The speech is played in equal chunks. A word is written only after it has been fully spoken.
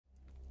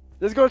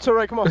Let's go to the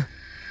right. Come on.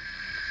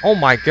 Oh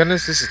my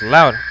goodness, this is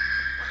loud.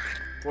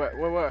 What?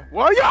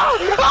 What? Yo!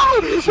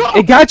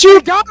 It got you?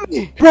 It got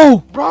me! Bro!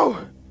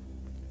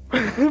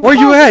 Where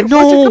you at?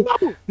 No!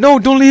 No,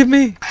 don't leave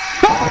me!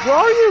 Where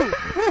are you?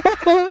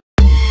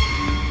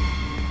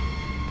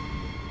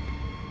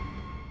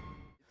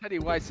 Teddy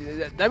White's,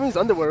 that means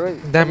underwear,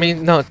 right? That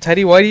means, no,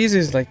 Teddy Whitey's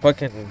is like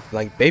fucking,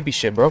 like baby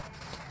shit, bro.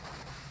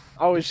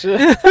 Oh shit.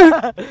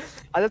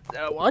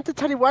 Aren't the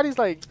Teddy Whitey's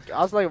like,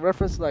 I was like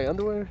reference to like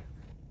underwear?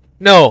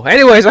 No,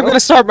 anyways, I'm gonna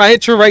start my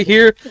intro right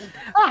here.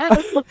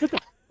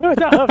 We're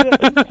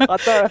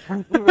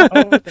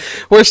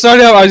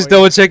starting out. I was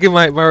double checking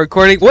my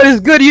recording. What is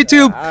good,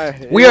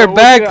 YouTube? We are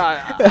back.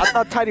 I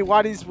thought Tidy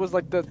Whities was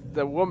like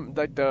the woman,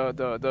 like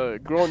the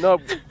grown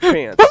up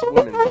pants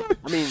women.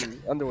 I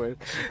mean underwear.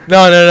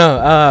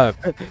 No.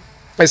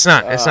 It's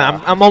not. It's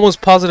not. I'm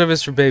almost positive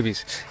it's for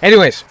babies.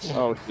 Anyways.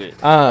 Oh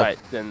shit. Right,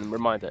 then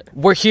remind that.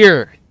 We're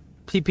here,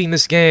 peeping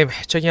this game,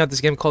 checking out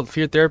this game called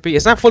Fear Therapy.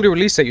 It's not fully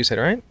released yet, you said,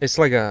 right? It's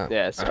like a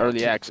it's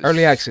early access.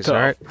 Early access. Tough.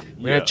 All right.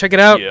 We're gonna check it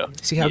out.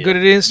 See how good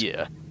it is.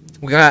 Yeah.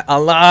 We got a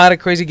lot of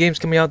crazy games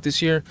coming out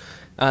this year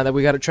that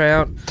we got to try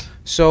out.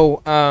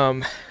 So,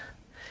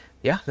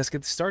 yeah, let's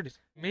get this started.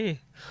 Me.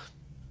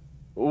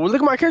 Well,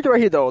 look at my character right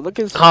here, though. Look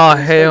at his. Oh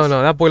hell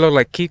no! That boy looked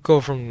like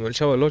Kiko from El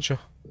Chavo del Ocho.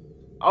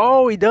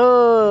 Oh, he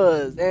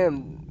does.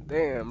 Damn.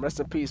 Rest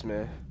in peace,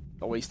 man.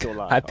 Oh, wait, he's still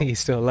alive. I think he's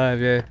still alive.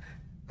 Yeah.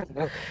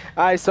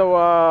 Alright,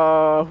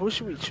 so who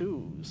should we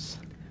choose?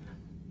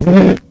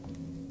 What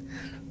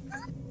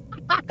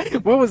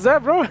was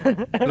that, bro?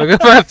 Look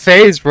at my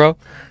face, bro.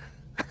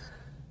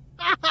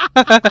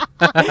 Bro,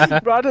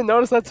 I didn't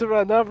notice that till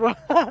right now, bro.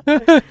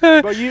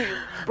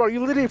 bro,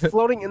 you literally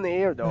floating in the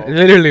air, though.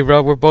 Literally,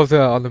 bro. We're both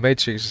on the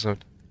Matrix or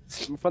something.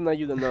 I'm finding out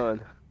you the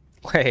nun.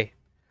 Wait.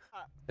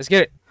 Let's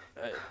get it.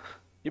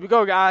 Here we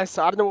go, guys.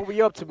 I don't know what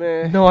we up to,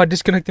 man. No, I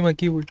disconnected my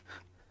keyboard.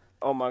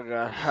 Oh my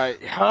god. Alright.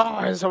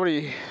 Oh,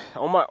 somebody.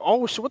 Oh my.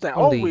 Oh shit. What the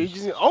hell? Holy.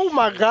 Oh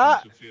my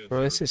god.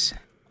 Bro, this is.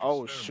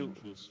 Oh shoot.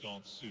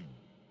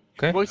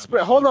 Okay. Well,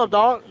 hold up,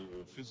 dog.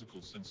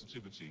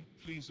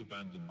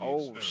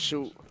 Oh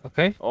shoot.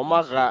 Okay. Oh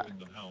my god.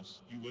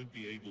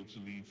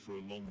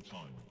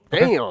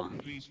 Okay. Damn.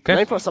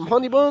 Name for some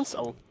honey buns?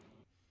 Oh.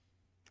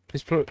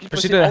 Please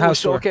proceed to the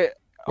house door. Okay.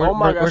 Oh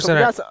my god. Where's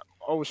that at?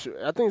 Oh shoot.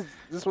 I think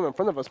this one in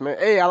front of us, man.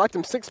 Hey, I like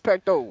them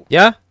 6-pack though.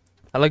 Yeah?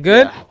 I look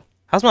good? Yeah.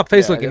 How's my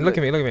face Yeah, looking? Look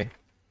at me.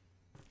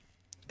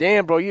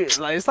 Damn, bro, it's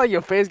like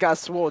your face got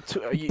swole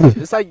too.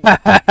 It's like.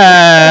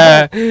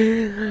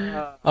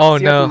 Oh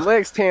see no. Your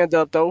legs tanned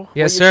up though.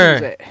 Yes,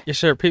 sir. Yes,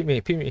 sir. Peep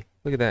me.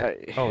 Look at that.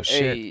 Right. Oh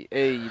shit.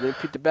 Hey, let me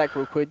peek the back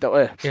real quick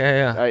though.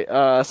 Yeah.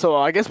 Alright, so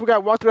I guess we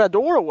gotta walk through that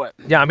door or what?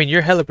 Yeah, I mean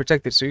you're hella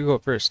protected, so you go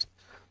first.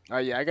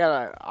 Yeah, I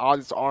got all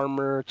this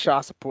armor,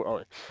 child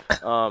support.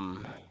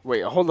 Oh,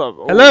 wait, hold up.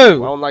 Oh,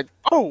 Hello. I don't like.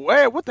 Oh,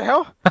 wait, what the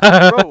hell,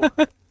 bro?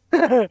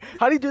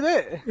 How do you do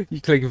that?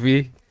 You click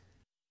V.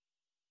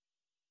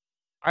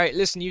 Alright,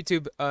 listen,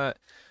 YouTube. I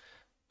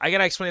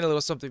gotta explain a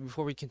little something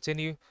before we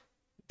continue.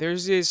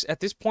 There's this at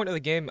this point of the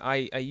game,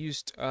 I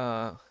used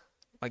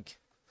like,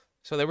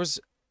 so there was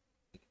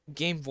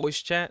game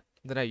voice chat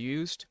that I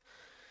used,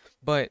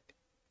 but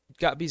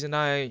GotBeezz and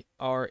I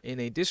are in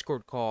a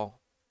Discord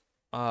call,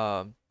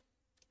 and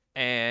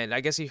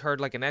I guess he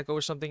heard like an echo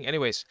or something.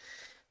 Anyways,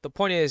 the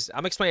point is,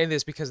 I'm explaining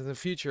this because in the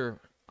future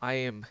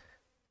I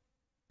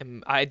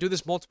do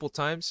this multiple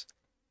times,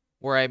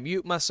 where I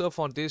mute myself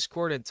on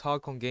Discord and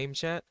talk on game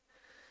chat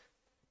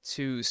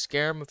to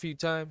scare him a few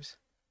times,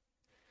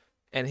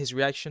 and his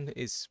reaction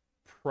is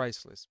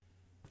priceless.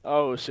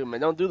 Oh shoot,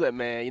 man! Don't do that,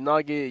 man.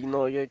 I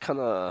get kind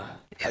of,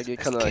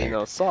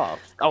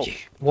 soft. Oh,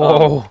 whoa!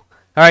 All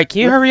right,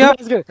 can you hurry up?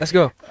 Let's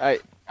go. All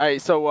right.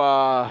 So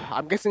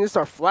I'm guessing these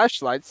are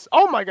flashlights.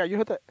 Oh my god, you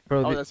hit that?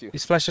 Bro, that's you.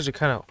 These flashlights are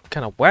kind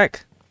of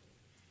whack.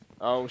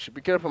 Oh, should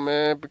be careful,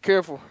 man. Be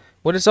careful.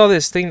 What is all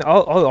this thing?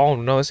 Oh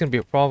no, it's gonna be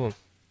a problem.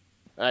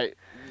 Alright,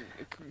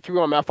 keep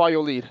going, man. I'll follow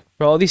your lead.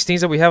 Bro, all these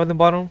things that we have at the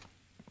bottom.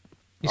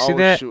 You see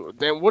that? Shoot.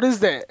 Then what is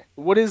that?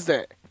 What is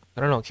that?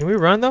 I don't know. Can we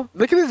run though?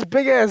 Look at this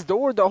big ass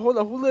door. Though. Hold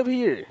on. Who live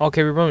here?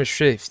 Okay, we run with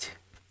shift.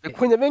 The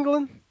Queen of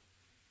England.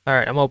 All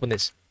right, I'm gonna open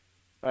this.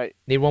 Alright.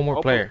 Need one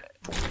more player.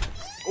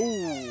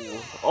 Ooh.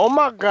 Oh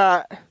my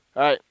god.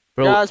 Alright,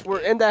 guys,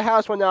 we're in that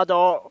house right now,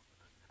 dog.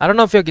 I don't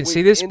know if you can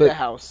see this, but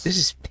this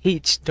is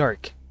pitch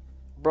dark.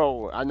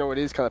 Bro, I know it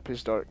is kind of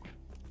pitch dark.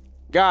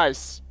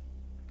 Guys.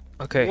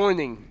 Okay.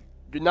 Warning.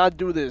 Do not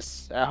do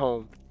this at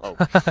home. Oh.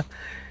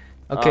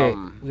 Okay.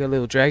 We got a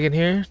little dragon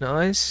here.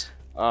 Nice.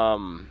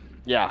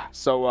 Yeah.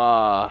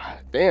 So,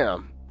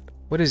 damn.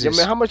 What is this?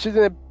 Man, how much you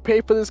gonna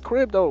pay for this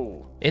crib,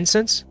 though?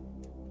 Incense?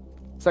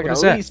 It's like at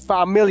least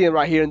 5 million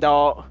right here,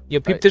 dog. Yo,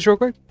 peep this real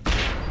quick.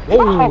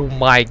 Oh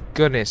my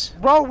goodness.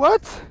 Bro,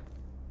 what?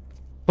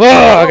 Whoa,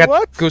 I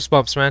got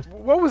goosebumps, man.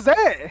 What was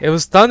that? It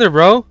was thunder,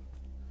 bro.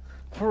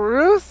 For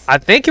real? I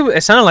think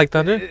it sounded like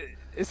thunder.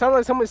 It sounded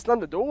like somebody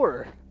slammed the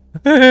door.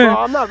 Bro,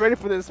 I'm not ready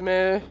for this,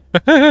 man.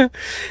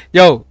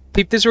 Yo,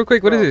 peep this real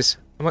quick. What is this?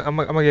 I'm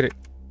gonna get it.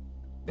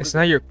 It's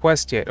not your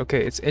quest yet.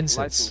 Okay, it's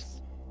incense.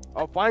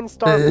 Oh, find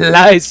star.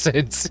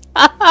 License.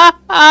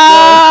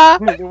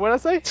 What I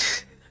say?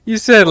 You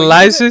said Oh, you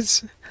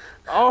license?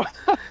 Oh,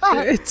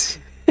 It's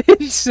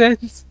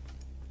incense.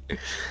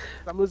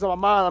 I'm losing my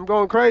mind. I'm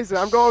going crazy.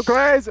 I'm going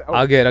crazy. Oh,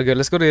 I'll get.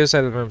 Let's go to the other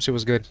side of the room. See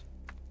what's good.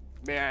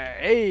 man,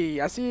 hey,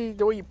 I see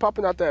the way you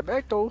popping out that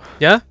back though.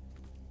 Yeah?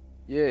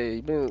 Yeah,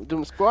 you been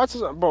doing squats or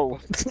something, bro.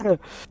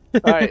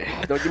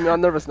 Alright, don't get me all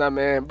nervous now,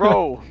 man,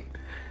 bro.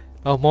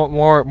 Oh,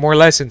 more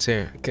license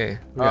here. Okay.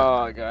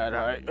 Oh god,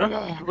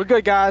 alright. We're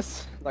good,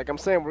 guys. Like I'm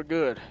saying, we're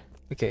good.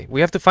 Okay,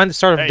 we have to find the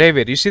Star of Hey.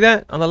 David. You see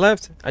that on the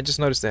left? I just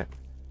noticed that.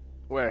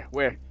 Where?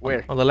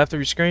 On the left of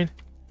your screen?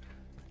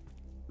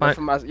 Left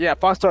from yeah,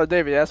 5-star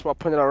David. That's what I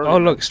pointed out earlier. Oh,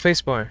 look,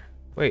 spacebar.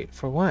 Wait,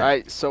 for what?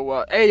 Alright,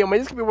 so hey, yo, man,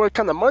 this could be worth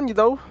kind of money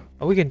though.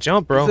 Oh, we can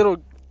jump, bro. These little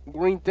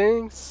green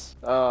things.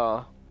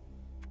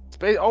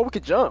 Space. Oh, we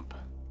could jump.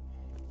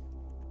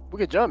 We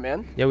could jump,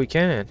 man. Yeah, we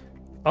can.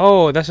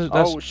 Oh, that's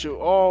Oh shoot.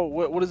 Oh,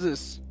 what is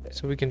this?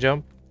 so we can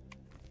jump.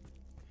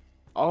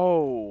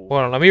 Oh. Hold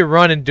on, let me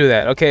run and do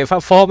that. Okay, if I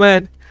fall,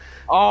 man,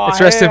 Oh.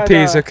 let's rest in hell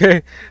peace. nah.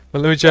 Okay,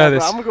 but let me try Yeah, this.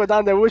 bro, I'm gonna go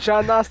down there with you.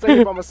 I'm not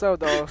staying by myself,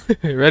 though.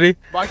 Ready?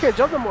 But I can't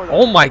jump no more. Though.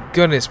 Oh my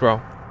goodness, bro.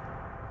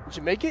 Did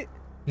you make it?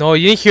 No,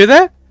 you didn't hear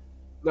that?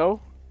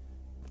 No.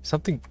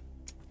 Something.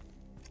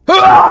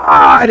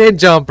 Ah, I didn't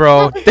jump,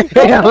 bro.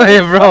 Damn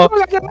it, bro.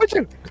 I'm here with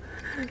you.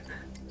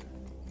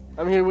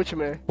 I'm here with you,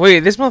 man.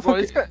 Wait, this Bro,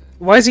 motherfucker.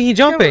 Why isn't he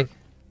jumping?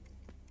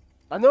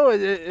 I know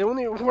it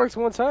only works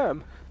one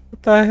time.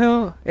 What the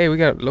hell? Hey, we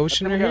got I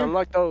lotion think in we gotta here.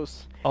 unlock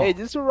those. Oh. Hey,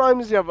 this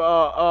reminds me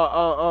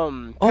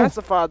of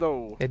pacify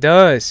though. It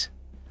does.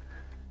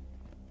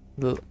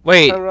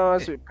 Wait, Turn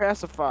around to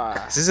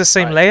pacify. is this the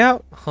same Alright.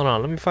 layout? Hold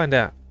on, let me find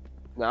out.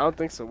 No, I don't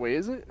think so. Wait,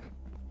 is it?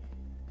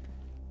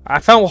 I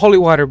found holy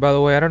water, by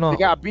the way. I don't know They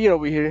got beat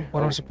over here.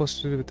 what I'm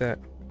supposed to do with that.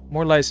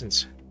 More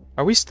license.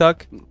 Are we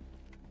stuck?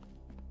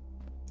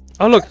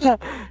 Oh, look.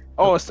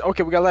 Oh, it's,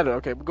 okay, we got ladder.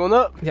 Okay, we're going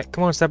up. Yeah,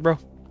 come on, step, bro.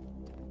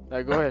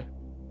 Alright, go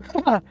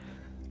ahead.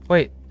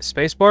 Wait,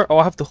 spacebar? Oh,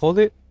 I have to hold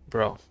it?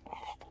 Bro.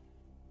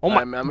 Oh my.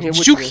 Alright, man, I'm here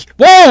with Shoot. you.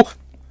 Whoa!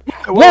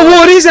 Whoa,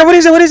 what is that? What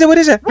is that? What is that? What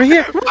is that? Right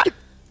here.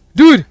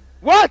 Dude,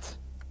 What?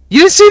 you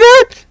didn't see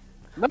that?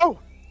 No.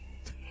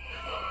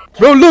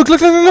 Bro, look.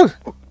 Look.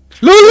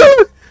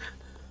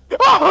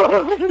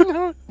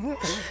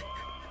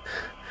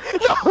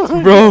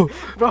 Bro,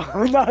 Bro,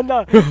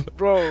 no.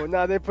 Bro,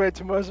 nah, they play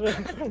too much,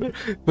 man.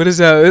 what is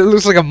that? It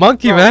looks like a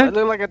monkey, Bro, man. it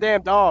look like a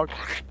damn dog.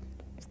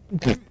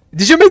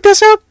 Did you make that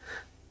sound?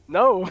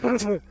 No.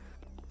 Bro,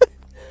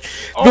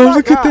 Oh my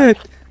look at God.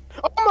 that.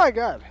 Oh my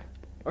god.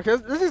 Okay,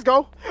 let's just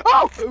go.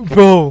 Oh!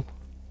 Bro,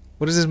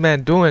 what is this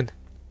man doing?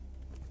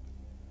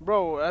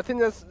 Bro, I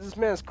think that's this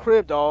man's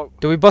crib, dog.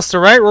 Do we bust a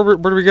right? Where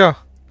do we go?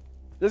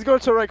 Let's go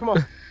to the right, come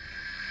on.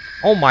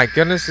 Oh my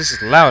goodness, this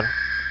is loud.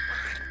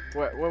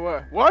 What?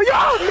 What?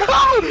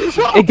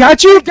 Yo! It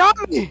got you? It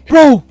got me!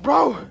 Bro,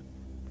 Bro!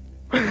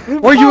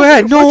 where you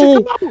at?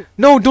 No,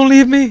 no, don't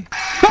leave me.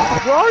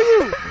 Where are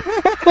you?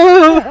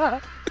 Bro,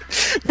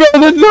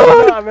 that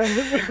nun. Nah, man.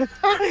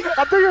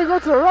 I think you're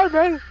going to the right,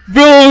 man.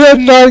 Bro, that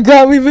nun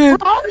got me, man.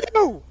 Where are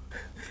you?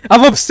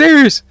 I'm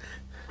upstairs.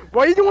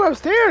 What are you doing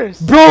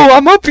upstairs? Bro,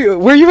 I'm up here.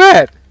 Where you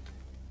at?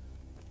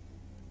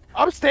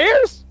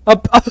 Upstairs?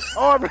 Up.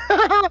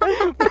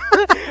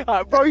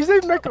 Oh, bro, you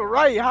said make a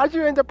right. How'd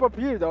you end up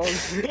here, dog?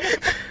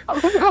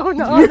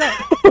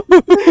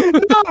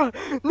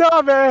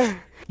 No, man.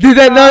 Did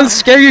that nun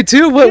scare you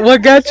too?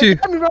 What got you?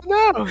 Got me right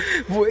now.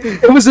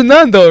 It was a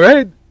nun though,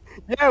 right?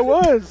 Yeah, it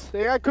was.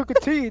 They got cooking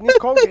tea and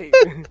Colgate.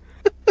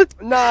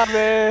 Nah,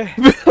 man.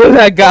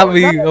 That got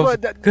me. The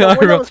one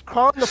that was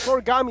crawling the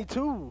floor got me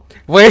too.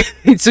 Wait,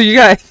 so you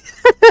got?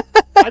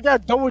 I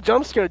got double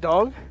jump scare,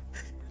 dog.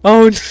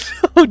 Oh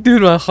no,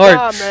 dude, my heart.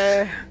 Nah,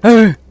 man.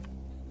 All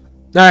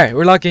right,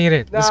 we're locking it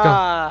in. Let's go.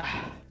 Nah.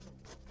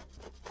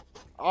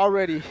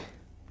 Already,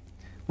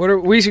 What are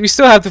we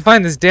still have to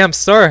find this damn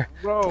star.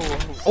 bro.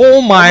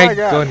 Oh my, my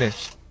God.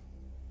 goodness.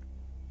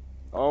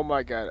 Oh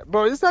my god,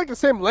 bro. It's like the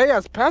same layout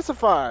as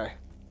Pacify.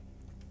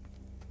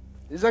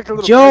 It's like a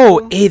little. Yo,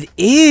 bedroom. it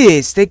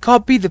is. They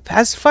copied the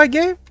Pacify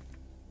game?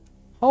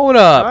 Hold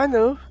up. I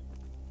know.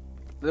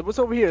 What's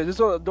over here? Is this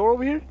a door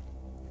over here?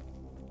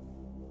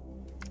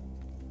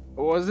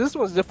 Or is this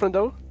one's different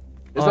though?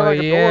 Is that Oh like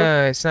a door?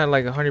 yeah, it's not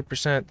like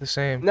 100% the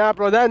same. Nah,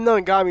 bro. That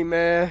nun got me,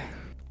 man.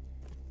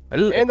 What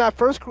And that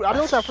first, I don't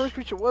know what that first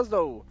creature was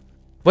though.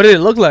 did it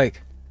look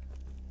like?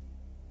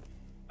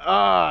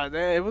 Man,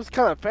 it was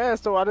kind of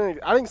fast though. I didn't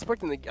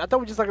expect it. I thought it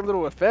was just like a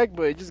little effect,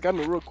 but it just got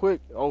me real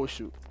quick. Oh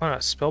shoot. Oh,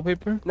 spell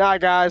paper? Nah,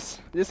 guys,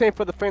 this ain't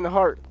for the faint of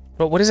heart.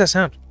 Bro, what is that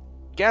sound?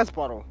 Gas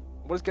bottle.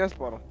 What is gas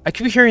bottle? I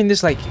keep hearing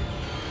this like,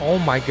 oh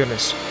my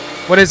goodness.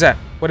 What is that?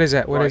 What is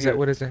that? What Right is that? here.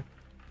 What is that?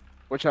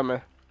 What y'all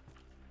man?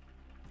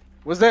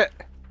 What's that?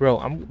 Bro,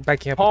 I'm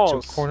backing up into a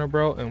Pause. corner,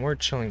 bro, and we're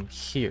chilling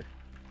here.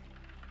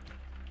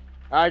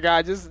 All right,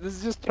 guys,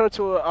 this just turned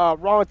to a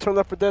wrong turn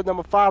left for dead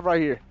number 5 right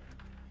here.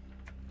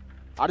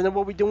 I don't know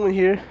what we doing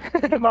here,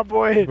 my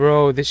boy.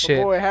 Bro, this My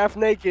shit. boy, half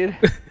naked.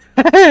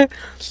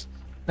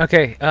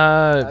 Okay,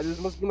 This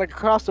must be like a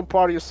costume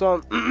party or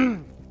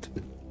something.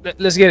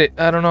 Let's get it.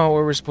 I don't know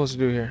what we're supposed to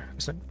do here.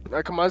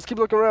 Come on, let's keep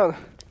looking around.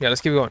 Yeah,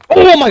 let's keep going.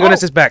 Oh my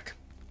goodness, it's back.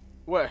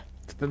 What?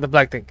 The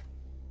black thing.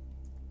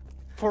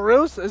 For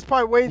real? It's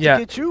probably waiting to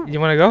get you. You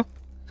wanna go?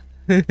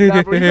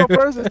 Nah, bro, you go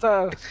first this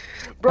time.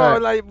 Bro,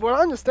 right. like, what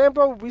I understand,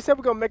 bro, we said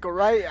we're gonna make a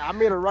right. I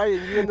made a right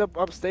and you end up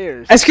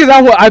upstairs. That's because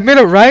I made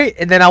it right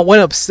and then I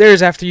went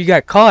upstairs after you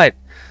got caught.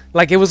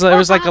 Like it was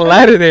like a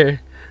ladder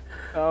there.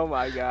 Oh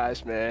my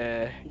gosh,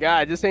 man.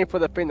 God, this ain't for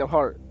the faint of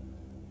heart.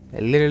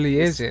 It literally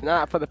It's isn't.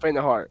 not for the faint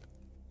of heart.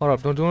 Hold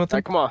up, don't do anything.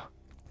 Alright, come on.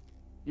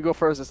 You go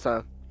first this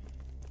time.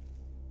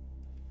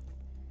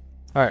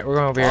 Alright, we're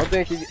going over here.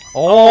 Think he...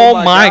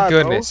 Oh my God,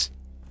 goodness. Bro.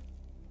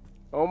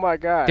 Oh my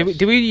gosh.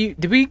 Did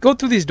we go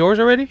through these doors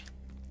already?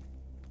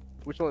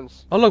 Which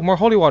ones? Oh look, more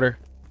holy water.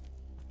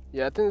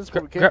 Yeah, I think this is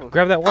where we came from.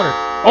 Grab that water.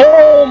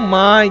 Oh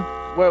my.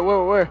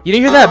 Where? You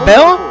didn't hear that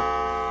bell?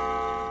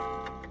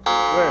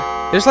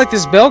 Where? There's like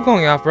this bell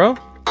going off, bro. Nah,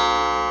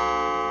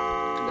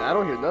 I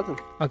don't hear nothing.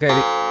 Okay,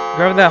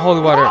 grab that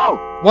holy water.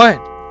 Oh!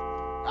 What?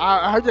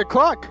 I heard the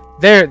clock.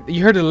 There,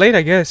 you heard it late,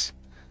 I guess.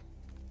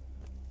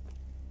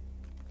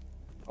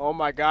 Oh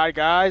my god,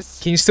 guys.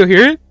 Can you still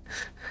hear it?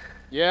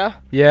 Yeah?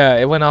 Yeah,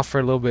 it went off for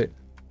a little bit.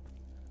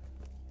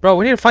 Bro,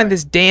 we need to find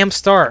this damn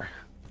star.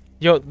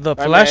 Yo, the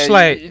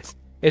flashlight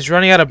is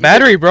running out of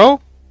battery,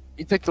 bro.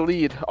 You take the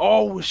lead.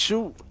 Oh,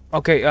 shoot.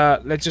 Okay,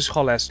 let's just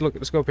haul ass. Look,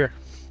 let's go up here.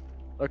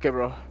 Okay,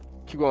 bro.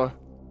 Keep going.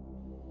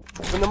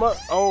 Open them up.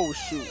 Oh,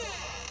 shoot.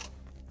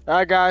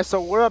 Alright, guys,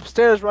 so we're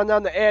upstairs, run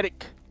down the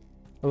attic.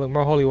 Oh, look,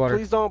 more holy water.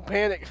 Please don't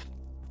panic.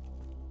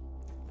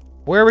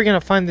 Where are we gonna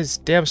find this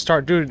damn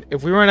star? Dude,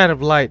 if we run out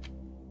of light.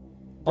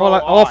 Bro,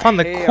 I found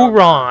the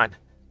Quran.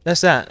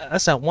 That's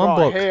that one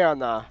book. Hell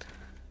nah.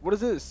 What is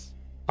this?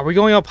 Are we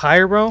going up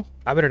higher, bro?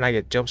 I better not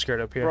get jump scared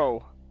up here.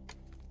 Bro.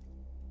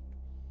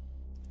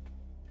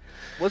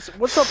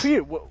 What's up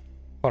here? Hold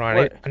on,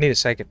 I need a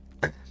second.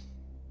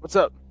 What's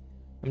up?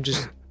 I'm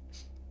just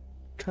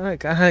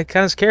kind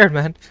of scared,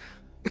 man.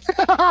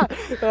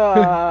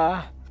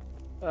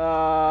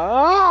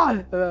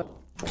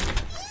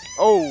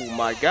 Oh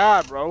my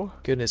god, bro.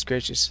 Goodness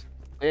gracious.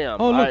 Damn.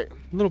 Oh, look, right.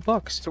 little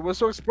box. So we're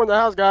still exploring the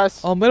house,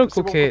 guys. Oh,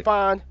 medical kit.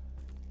 What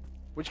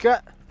you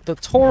got? The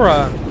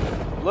Torah.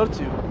 Love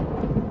to.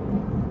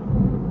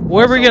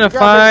 Where are we gonna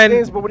find?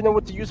 Things, but we don't know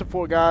what to use it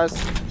for, guys.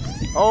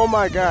 Oh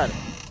my god.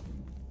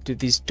 Dude,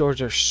 these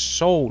doors are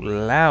so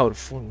loud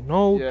for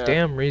no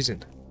damn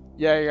reason.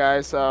 Yeah,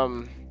 guys. I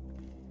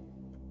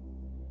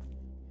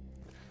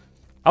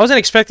wasn't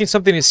expecting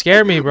something to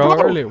scare me, bro.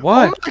 Earlier.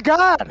 What? Oh my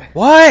god.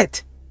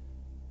 What?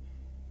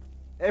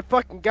 It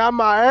fucking got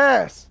my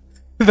ass.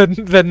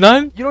 The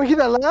nun? You don't hear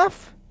that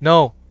laugh?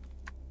 No.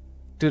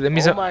 Dude, it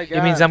means it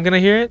means I'm gonna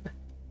hear it.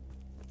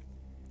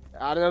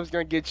 I don't know if it's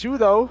gonna get you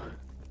though.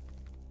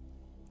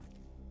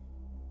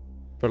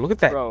 Bro, look at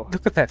that. Bro.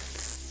 Look at that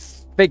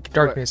fake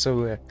darkness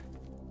over there.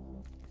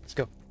 Let's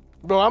go.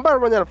 Bro, I'm about to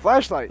run out of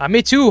flashlight.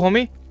 Me too,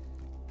 homie.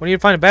 We need to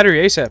find a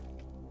battery ASAP.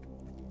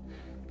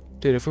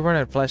 Dude, if we run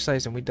out of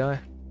flashlights and we die.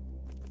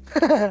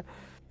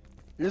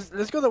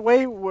 let's go the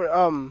way where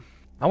I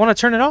want to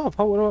turn it off.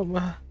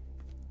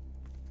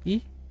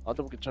 E? I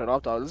think we can turn it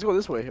off, dog. Let's go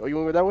this way. Oh, you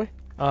want to go that way?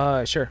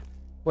 Sure.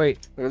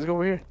 Wait. Let's go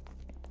over here.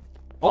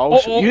 Oh,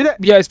 shit. You hear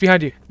that? Yeah, it's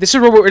behind you. This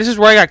is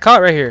where I got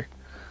caught right here.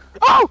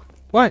 Oh!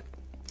 What?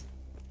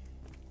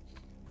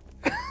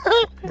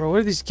 Bro,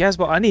 what are these gas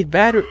balls? I need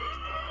battery.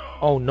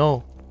 Oh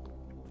no.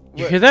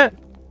 You hear that?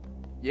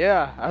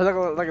 Yeah, I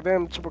heard like a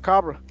damn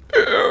chupacabra.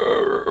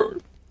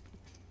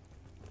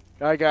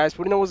 Alright, guys,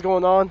 we know what's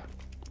going on.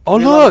 Oh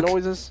look!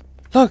 Noises.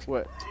 Look.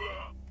 What?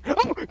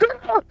 What?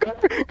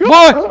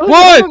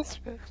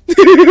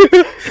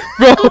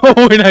 Bro,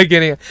 we're not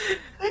getting it.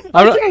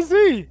 I can't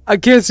see. I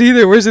can't see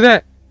either. Where's it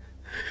at?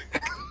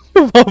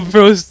 Oh,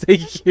 bro, stay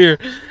here.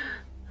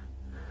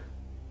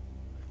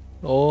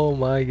 Oh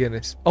my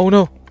goodness. Oh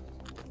no.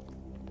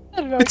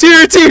 It's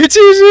here.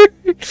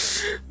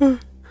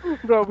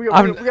 Bro, we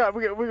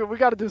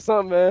gotta do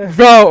something, man.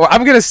 Bro,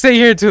 I'm gonna stay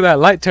here until that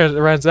light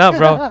runs out,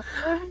 bro.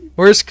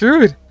 We're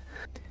screwed.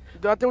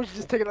 I think we should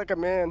just take it like a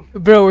man.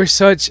 Bro, we're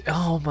such.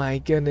 Oh my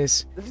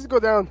goodness. Let's just go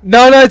down.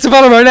 No, it's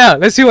about to run out.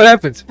 Let's see what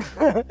happens.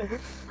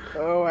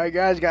 Oh my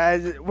gosh,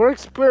 guys. We're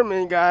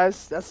experimenting,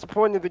 guys. That's the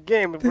point of the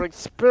game. We're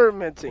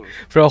experimenting.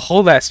 Bro,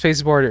 hold that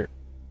space border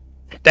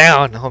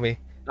down, homie.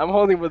 I'm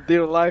holding with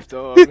dear life,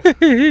 dog.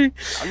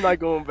 I'm not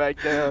going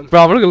back down.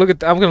 Bro, I'm gonna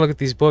look at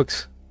these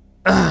books.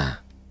 Are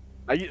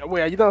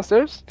you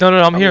downstairs? No,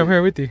 I'm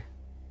here with you.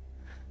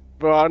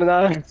 Bro, I don't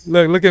know.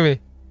 Look at me.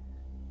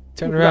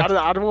 Turn around.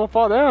 I don't want to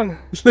fall down.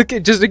 Look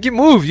at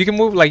move. You can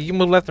move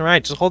left and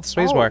right. Just hold the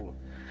space bar.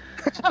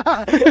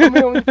 I'm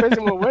only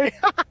facing one way.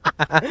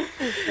 Bro,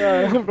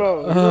 you're like a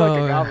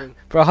goblin.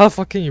 Bro, how the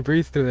fuck can you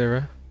breathe through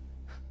there,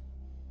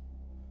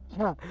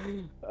 bro?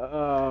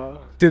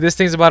 Dude, this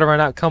thing's about to run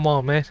out. Come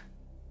on, man.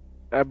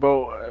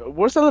 Bro,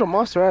 where's that little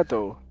monster at,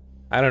 though?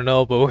 I don't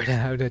know, but we're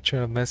not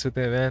trying to mess with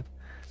it, man.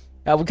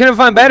 We couldn't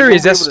find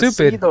batteries. That's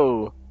stupid.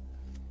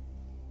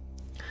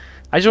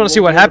 I just want to see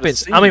what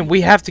happens. I mean,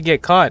 we have to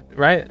get caught,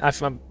 right?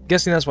 I'm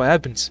guessing that's what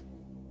happens.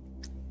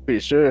 Pretty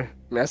sure.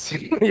 Man, I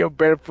see your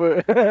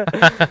barefoot. We're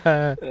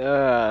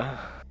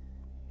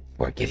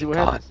Let's see getting what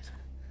caught. happens.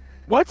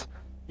 What?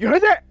 You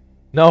heard that?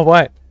 No,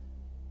 what?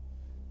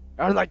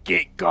 I was like,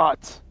 get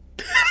got.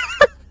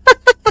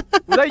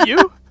 Was that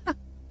you?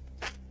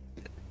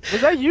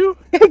 Was that you?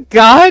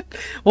 God?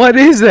 What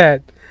is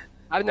that?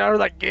 I didn't know. I was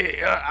like,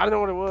 get. I don't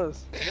know what it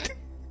was.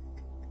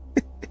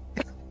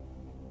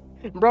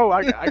 Bro,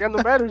 I got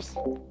no batteries.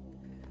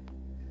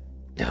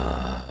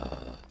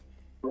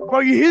 Bro,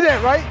 you hear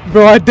that, right?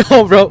 Bro, I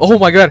don't, bro. Oh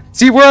my god.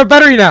 See, we're on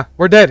battery now.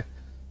 We're dead.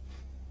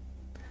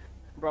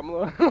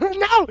 Bro,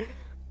 no!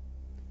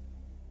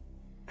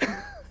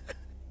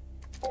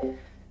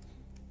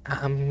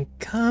 I'm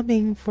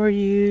coming for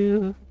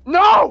you.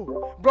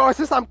 No! Bro, it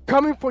says I'm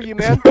coming for you,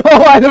 man. Bro,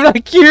 I'm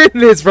not hearing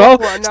this, bro.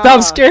 Nah.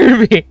 Stop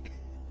scaring me.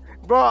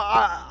 Bro,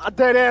 I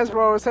dead ass,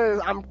 bro. It says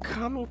I'm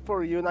coming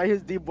for you, and I hear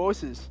deep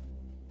voices.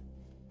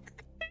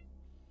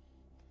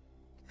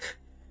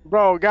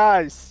 Bro,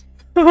 guys.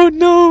 Oh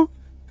no.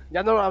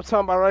 Y'all know what I'm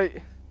talking about,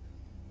 right?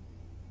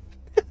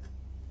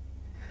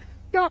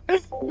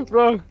 Guys,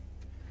 bro.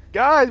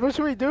 Guys, what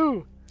should we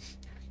do?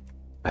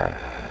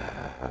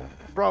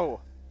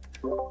 Bro.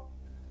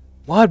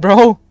 What,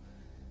 bro?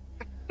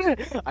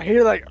 I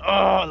hear like,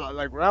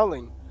 like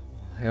growling.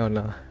 Hell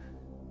no.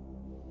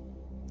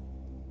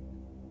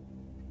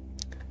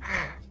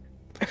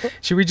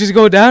 Should we just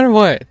go down or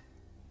what?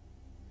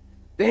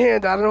 Damn, I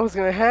don't know what's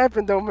gonna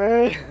happen though,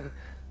 man.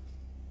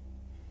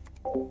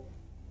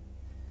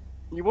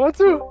 You want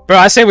to? Bro,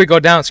 I say we go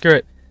down. Screw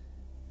it.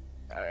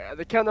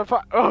 The count of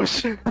 5. Oh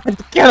shit.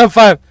 Count of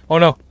 5. Oh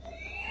no.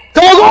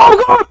 Come on, go on,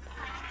 go on!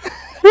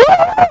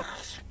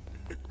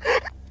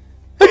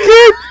 I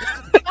can't.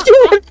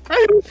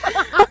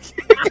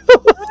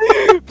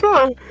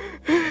 Bro.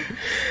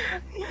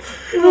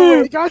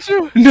 Oh, got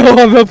you? No,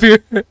 I'm up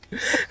here.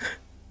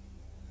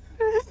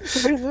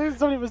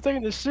 Somebody was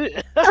taking the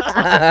shit.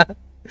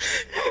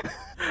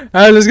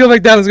 Alright, let's go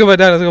back down. Let's go back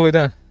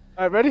down.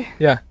 Alright, ready?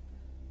 Yeah.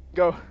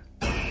 Go.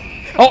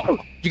 Oh,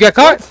 you got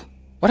caught?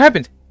 What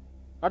happened?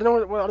 I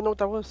don't know what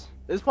that was.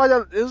 It was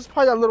probably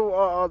that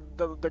little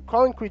the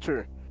crawling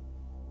creature.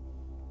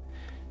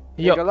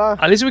 Yo,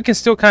 at least we can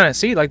still kind of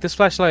see. Like this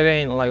flashlight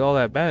ain't like all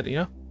that bad, you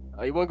know?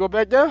 You wanna go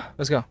back there?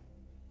 Let's go.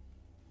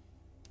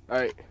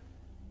 Alright.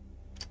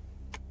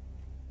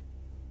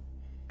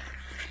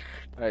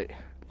 Alright.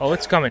 Oh,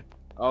 it's coming.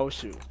 Oh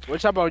shoot.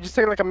 Watch out, bro. Just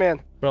take it like a man.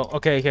 Bro,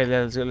 okay,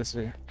 let's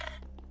go.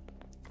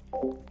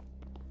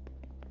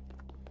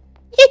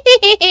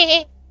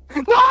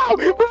 No,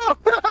 bro!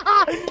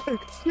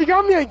 You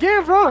got me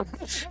again, bro.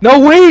 No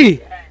way!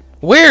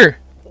 Where?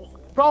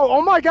 Bro,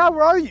 oh my god,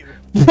 where are you?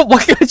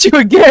 What got you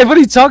again? What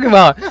are you talking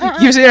about?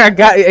 You said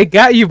it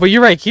got you, but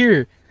you're right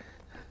here.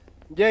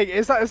 Yeah,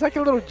 it's like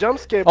a little jump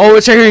scare. Oh,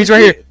 it's right here. He's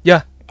right here.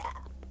 Yeah.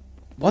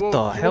 What You the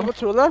wanna hell? go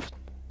to the left?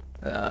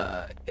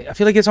 I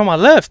feel like it's on my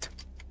left.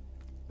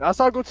 I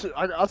saw it go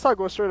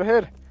straight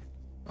ahead.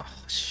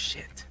 Oh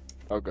shit.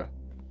 Okay.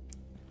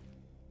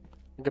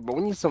 Okay, but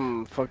we need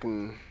some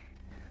fucking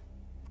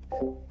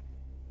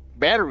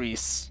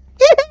batteries.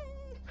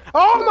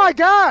 Oh my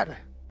god!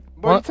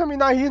 Bro, you What? tell me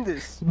not hearing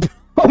this.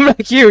 I'm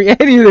not hearing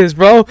any of this,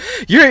 bro.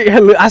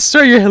 I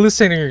swear you're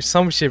hallucinating or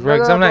some shit, bro.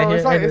 'Cause I'm not bro,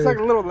 hearing any it's of like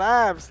this. a little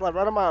lab. It's like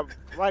right on my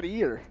right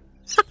ear.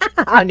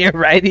 On your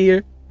right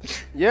ear.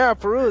 Yeah,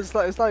 for real. It's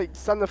like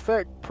sound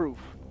effect proof.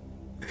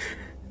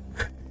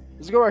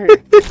 Let's go right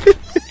here.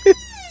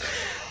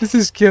 This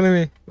is killing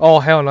me. Oh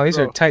hell no, these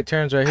Bro. are tight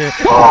turns right here.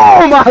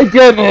 Oh my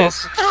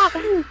goodness.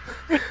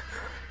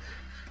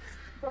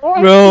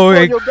 Bro,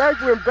 like- your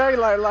back went back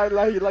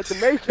like the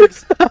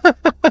Matrix.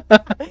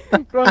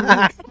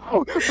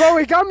 bro,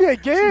 he got me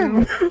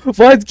again.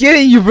 What's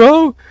getting you,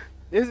 bro?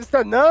 It's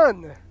the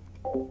nun.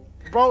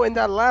 Bro, in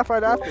that laugh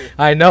right after.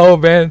 I know,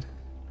 man.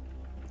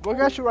 What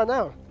got you right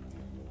now?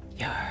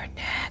 You're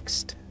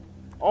next.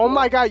 Oh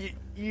my god,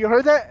 you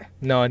heard that?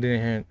 No, I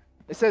didn't hear it.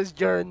 It says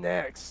you're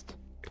next.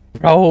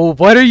 Bro,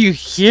 what are you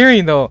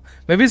hearing though?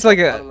 Maybe it's like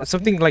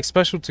something like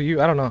special to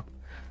you. I don't know.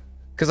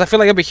 Cause I feel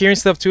like I've been hearing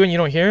stuff too, and you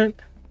don't hear it.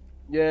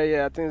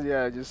 Yeah, I think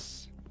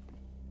just.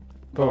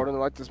 Bro, I don't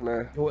like this,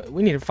 man.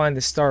 We need to find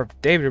this Star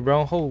of David,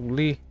 bro.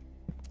 Holy.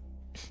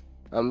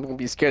 I'm gonna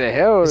be scared of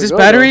hell. Is this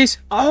batteries?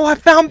 Oh, I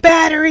found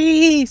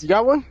batteries. You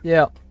got one?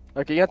 Yeah.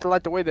 Okay, you have to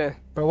light the way then.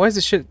 Bro, why is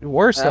this shit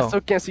worse I though?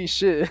 still can't see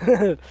shit.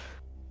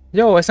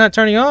 Yo, it's not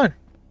turning on.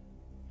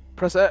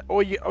 Press that.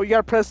 Oh, you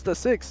gotta press the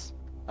 6,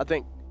 I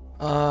think.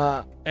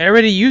 I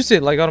already used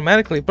it like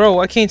automatically, bro.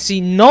 I can't see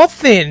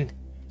nothing.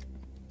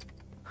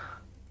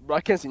 Bro,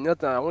 I can't see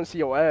nothing. I want to see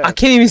your ass. I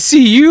can't even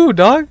see you,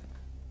 dog.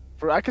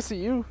 Bro, I can see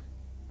you.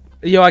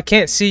 Yo, I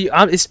can't see.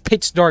 It's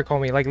pitch dark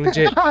on me, like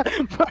legit.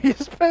 Bro, you're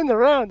spinning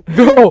around.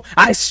 Bro,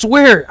 I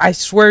swear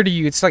to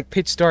you, it's like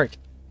pitch dark.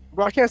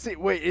 Bro, I can't see.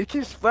 Wait, it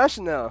keeps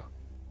flashing now.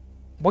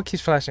 What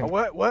keeps flashing?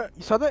 What?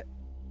 You saw that?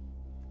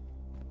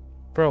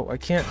 Bro, I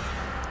can't.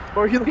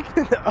 Bro, you're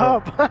looking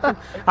up.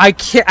 I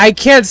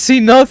can't see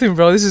nothing,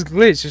 bro. This is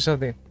glitch or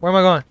something. Where am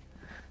I going?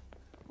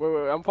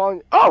 Wait, I'm following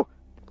you. Oh!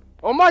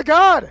 Oh my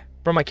god!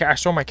 Bro, I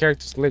swear my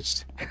character's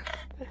glitched.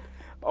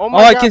 Oh Oh, my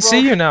I God, can bro. see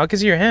you now. I can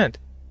see your hand.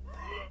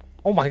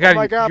 Oh my God,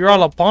 my God, you're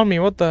all up on me.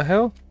 What the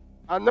hell?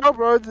 I know,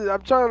 bro.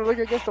 I'm trying to look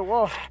against the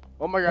wall.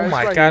 Oh my God. Oh it's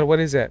my right God, here. what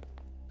is that?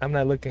 I'm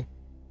not looking.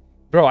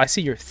 Bro, I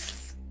see your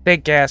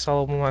thick ass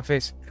all over my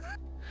face.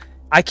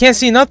 I can't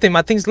see nothing.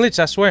 My thing's glitched,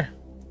 I swear.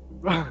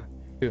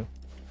 Dude.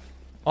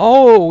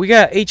 Oh, we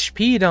got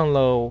HP down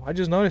low. I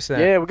just noticed that.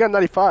 Yeah, we got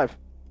 95.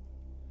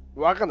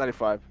 Well, I got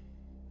 95.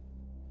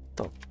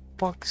 The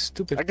fuck,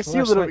 stupid I can see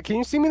a little bit. flashlight. Can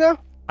you see me now?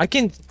 I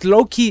can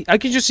low key. I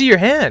can just see your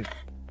hand.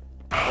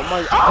 Oh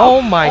my.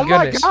 Oh my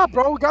goodness. Oh my God,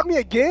 bro! Got me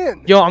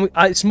again. Yo,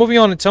 it's moving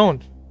on its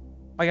own.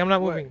 Like I'm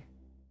not What? moving.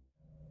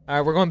 All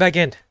right, we're going back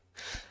in.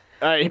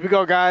 All right, here we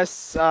go,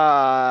 guys.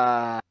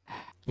 Yeah,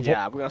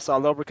 we're gonna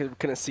start over because we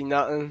couldn't see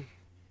nothing.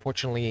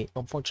 Unfortunately,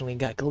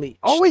 got glitched.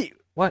 Oh wait.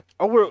 What?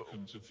 Oh,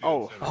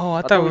 Oh. Oh,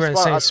 I thought we were in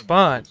the same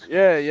spot.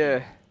 Yeah,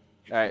 yeah.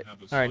 All right.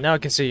 All right, now I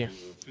can see you.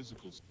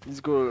 Let's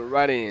go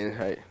right in. All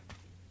right.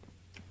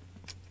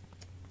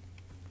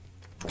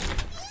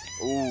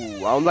 Ooh,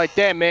 I don't like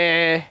that,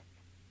 man.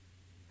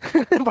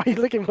 Why are you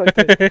looking like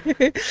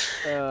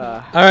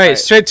that? All right,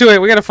 straight to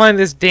it. We gotta find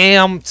this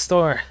damn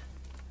store.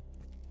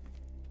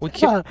 We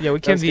can't. Yeah, we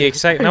can't be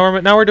excited.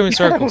 Now we're doing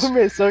circles. We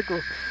made a circle.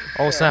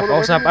 Oh snap! hold on,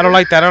 Oh snap! I don't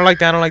like that. I don't like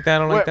that. I don't like that. I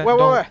don't like that.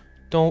 Wait.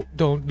 Don't.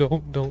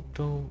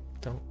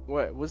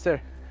 What? What's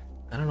there?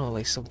 I don't know,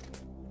 like some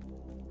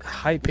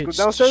high pitched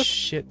downstairs?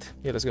 shit.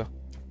 Yeah, let's go.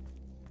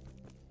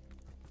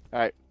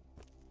 Alright,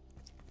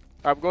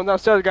 we're going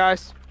downstairs,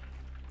 guys.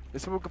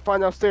 Let's see what we can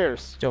find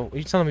downstairs. Joe, are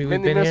you telling me we've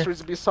Many been here? mysteries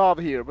to be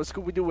solved here. What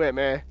could we do at,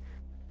 man?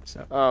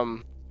 So.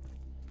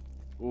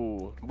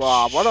 Ooh.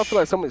 Wow, why do I feel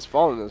like somebody's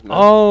following us, man?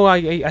 Oh,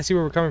 I see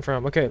where we're coming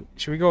from. Okay,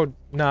 should we go?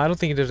 No, I don't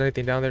think there's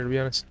anything down there, to be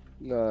honest.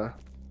 Nah.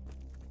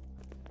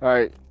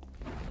 Alright.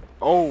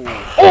 Oh.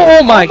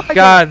 Oh my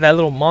God, that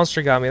little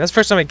monster got me. That's the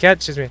first time it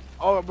catches me.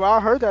 Oh, bro, I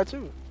heard that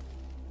too.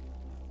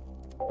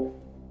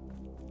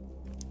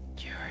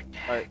 You're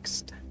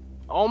next.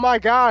 Oh my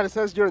God, it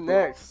says you're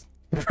next.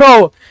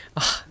 Bro!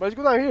 But let's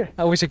go down here.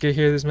 I wish I could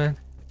hear this, man.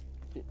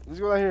 Let's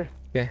go down here.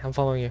 Okay, I'm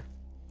following you.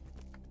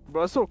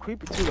 Bro, it's so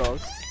creepy too, dog.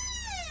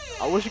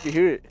 I wish you could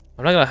hear it.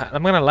 I'm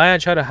gonna lie, I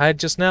tried to hide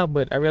just now,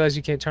 but I realized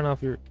you can't turn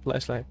off your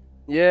flashlight.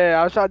 Yeah,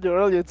 I was trying to do it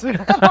earlier too.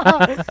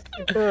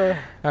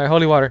 Alright,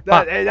 holy water.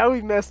 Hey, that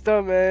we messed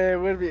up,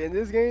 man. Would be in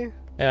this game?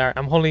 Yeah, alright,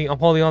 I'm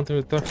holding on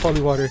to the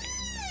holy water.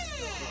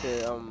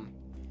 Okay,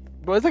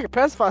 bro, it's like a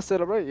pacify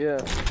setup, right? Yeah.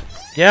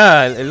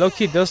 Yeah, it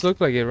low-key does look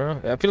like it,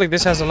 bro. I feel like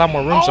this has a lot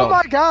more room, Oh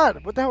my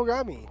God! What the hell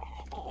got me?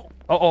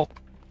 Oh.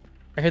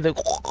 I hear the...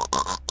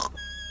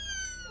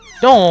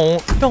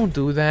 Don't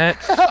do that.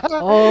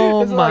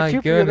 Oh It's a lot my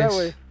creepier that goodness.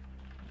 way.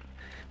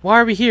 Why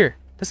are we here?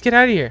 Let's get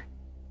out of here.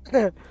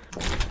 You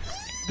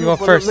go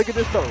But first. Look at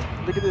this though.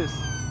 Look at this.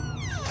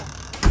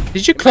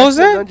 Did you close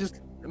that?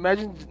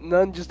 Imagine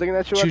none just looking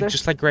at you out Should there.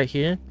 just like right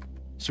here?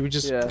 Should we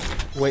just Yeah.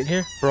 wait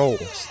here? Bro,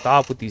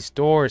 stop with these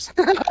doors.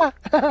 You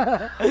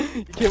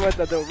came out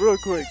that door real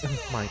quick.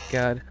 Oh my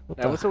God. What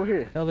Yeah, what's the over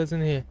here? hell is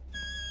in here?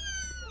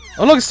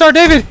 Oh look, Star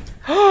David!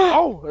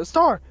 Oh, a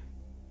star.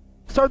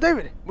 Star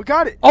David, we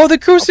got it. Oh, the Oh,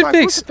 crucifix!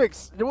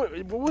 crucifix. What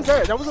was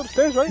that? That was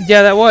upstairs, right?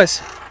 Yeah, that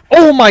was.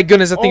 Oh my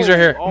goodness, that thing's right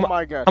here. Oh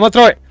my God. I'm gonna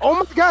throw it. Oh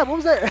my God, what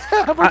was that?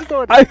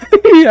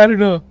 I don't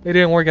know. It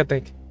didn't work, I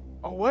think.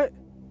 Oh, what?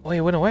 Oh, it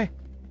went away.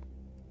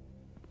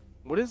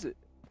 What is it?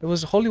 It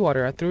was holy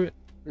water. I threw it.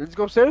 Let's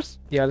go upstairs?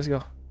 Yeah, let's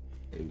go.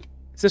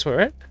 It's this way,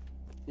 right?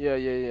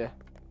 Yeah.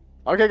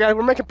 Okay, guys,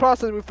 we're making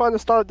process. We find the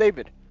Star of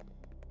David.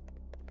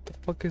 The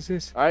fuck is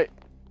this? Alright.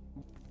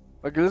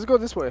 Okay, let's go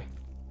this way.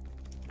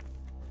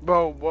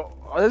 Bro, well,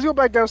 let's go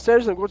back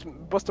downstairs and go to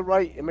bust the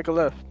right and make a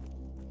left.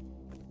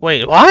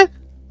 Wait, what?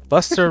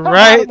 Buster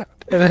right and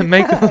then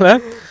make a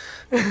left?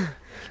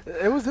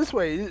 It was this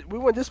way. We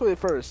went this way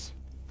first.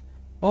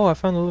 Oh, I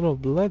found a little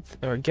blood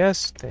or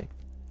gas thing.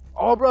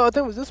 Oh, bro, I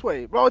think it was this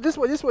way. Bro, this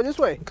way.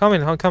 I'm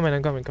coming.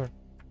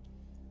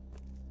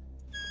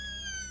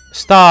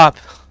 Stop.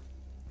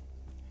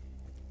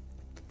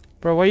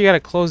 Bro, why you gotta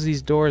close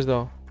these doors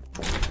though?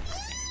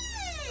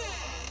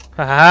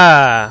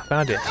 Haha,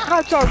 found it.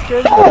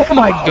 Oh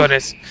my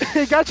goodness.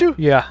 He got you?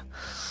 Yeah.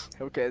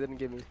 Okay, it didn't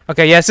get me.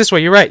 Okay, yeah, it's this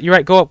way. You're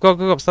right. Go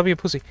up. Stop being a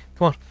pussy.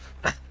 Come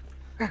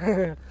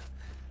on.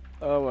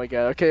 Oh my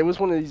God. Okay, it was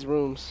one of these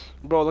rooms.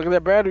 Bro, look at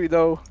that battery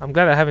though. I'm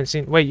glad I haven't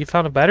seen. Wait, you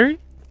found a battery?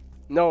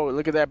 No,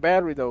 look at that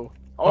battery though.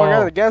 Oh, I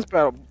got a gas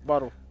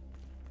bottle.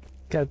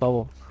 Gas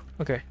bubble.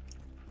 Okay.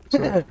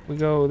 So we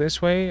go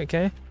this way,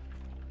 okay?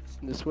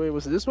 This way?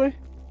 Was it this way?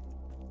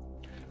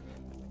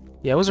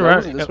 Yeah, it was No, it around.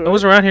 wasn't this It way,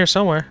 was around here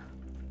somewhere.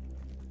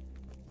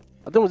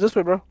 I think it was this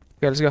way, bro.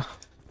 Okay, let's go.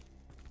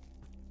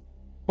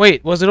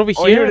 Wait, was it over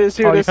Oh, here? here it is,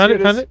 here Oh, it you is, found here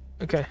it? it Found is. it?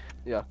 Okay.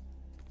 Yeah.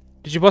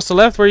 Did you bust the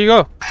left? Where you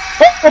go?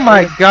 Oh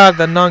my God,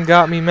 the nun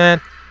got me, man.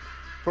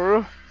 For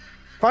real?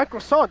 Find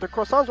croissant. The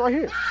croissant's right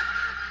here.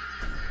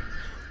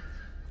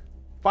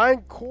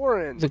 Find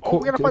Corin. We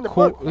gotta find the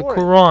book. The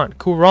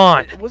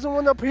Quran. Wasn't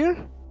one up here?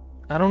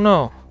 I don't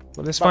know.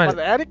 But let's find By it.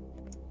 the attic?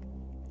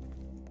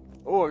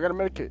 Oh, I got a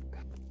medikit.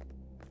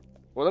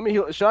 Well, let me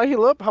heal. Should I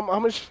heal up? How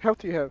much health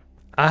do you have?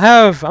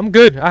 I'm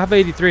good. I have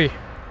 83.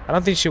 I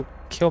don't think she'll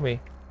kill me.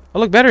 Oh,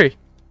 look, battery.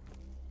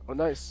 Oh,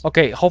 nice.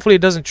 Okay, hopefully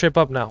it doesn't trip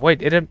up now.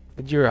 Wait,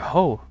 you're a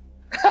hoe.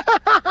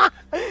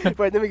 Wait,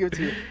 let me give it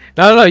to you.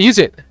 No, use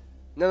it.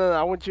 No,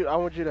 I want you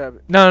to have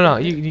it. No,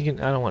 you can.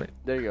 I don't want it.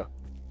 There you go.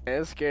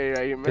 Man, it's scary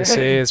right here, man. This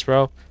is,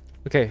 bro.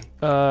 Okay,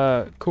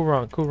 cool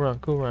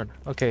run.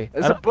 Okay.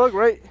 It's a bug,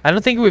 right? I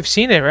don't think we've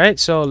seen it, right?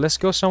 So let's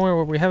go somewhere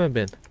where we haven't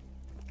been.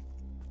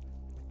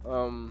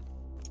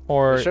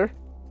 Or you sure?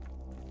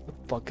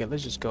 Fuck it,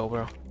 let's just go,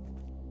 bro.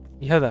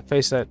 You have that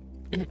face that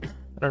I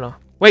don't know.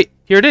 Wait,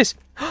 here it is.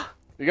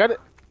 You got it?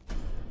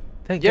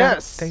 Thank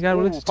yes. God. Thank God.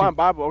 Ooh, find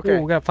Bible. Okay.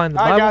 Ooh, we gotta find the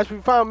Alright, Bible. guys,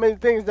 we found many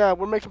things now.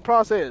 We're making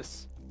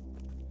progress.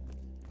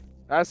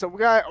 Alright, so we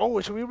got.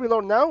 Oh, should we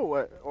reload now or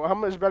what? Or how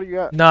much better you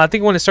got? No, I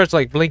think when it starts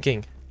like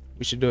blinking,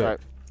 we should do it.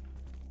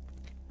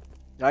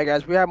 Alright,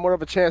 guys, we have more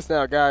of a chance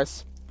now,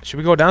 guys. Should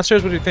we go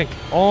downstairs? What do you think?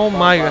 Oh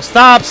my God!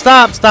 Stop!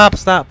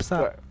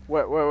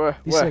 What?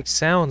 These like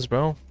sounds,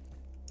 bro.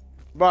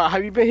 Bro,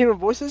 have you been hearing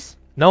voices?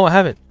 No, I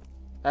haven't.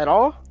 At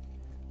all?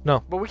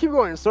 No. But we keep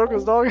going in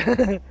circles, dog.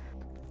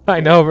 I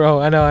know,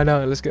 bro. I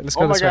know. Let's go.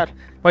 Oh my this way. God.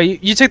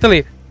 Wait, you take the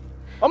lead.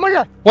 Oh my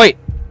God. Wait,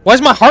 why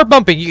is my heart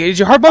bumping? Is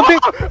your heart bumping?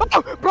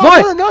 Bro,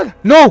 What?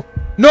 No.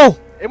 No.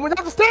 It went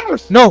down the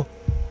stairs. No.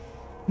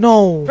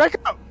 Back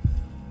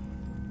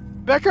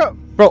up.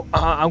 Bro,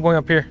 I'm going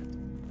up here.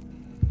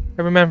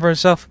 Every man for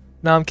himself.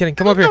 No, I'm kidding.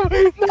 Come up here.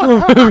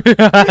 No.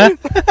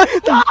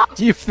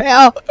 You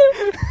fell.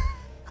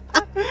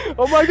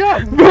 Oh my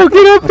God. Bro,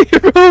 get up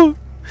here, bro.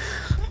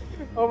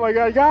 Oh my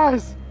God,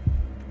 guys.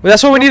 Well,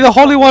 that's what we need the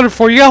holy water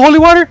for. You got holy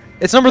water?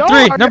 It's number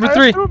three. Number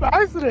three. I threw it by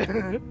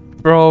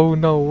accident. Bro,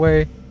 no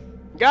way.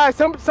 Guys,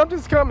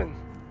 something's coming.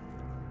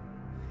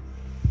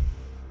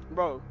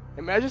 Bro,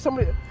 imagine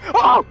somebody.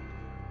 Oh!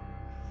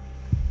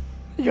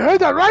 You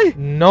heard that, right?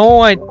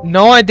 No, I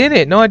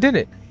didn't.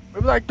 It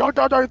was like dark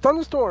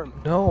thunderstorm.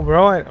 No,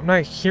 bro, I'm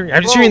not hearing.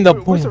 I'm just hearing the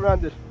boom. We're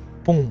surrounded.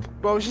 Boom.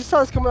 Bro, she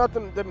starts coming out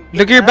them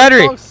Look at your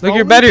battery. Look at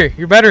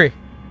your battery.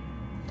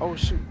 Oh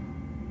shoot.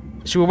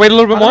 Should we wait a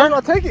little bit more? How do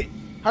I take it?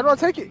 How do I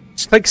take it?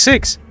 It's like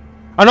 6.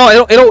 Oh no,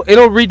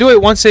 it'll redo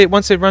it once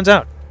it runs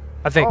out.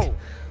 I think. Oh.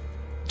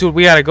 Dude,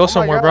 we gotta go Oh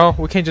somewhere, bro.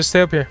 We can't just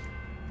stay up here.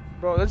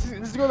 Bro, let's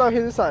go down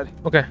here this side.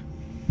 Okay.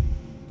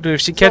 Dude,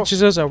 if she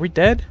catches us, are we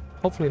dead?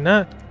 Hopefully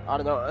not. I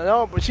don't know.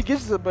 No, but she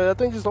gets it, but I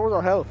think just lowers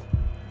our health.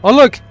 Oh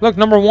look,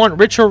 number 1,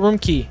 ritual room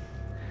key.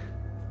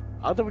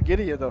 I don't think we get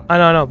it yet though. I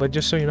know, but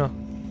just so you know.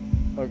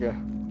 Okay.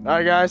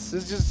 Alright guys,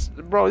 this just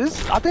bro, I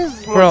think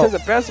this is more Bro. intense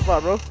than Pacify,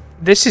 bro.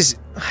 This is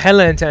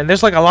hella intense.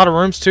 There's like a lot of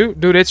rooms too.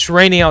 Dude, it's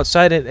raining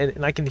outside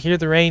and I can hear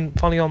the rain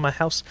falling on my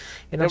house.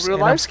 And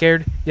I'm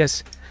scared.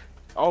 Yes.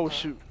 Oh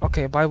shoot.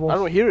 Okay, Bible. I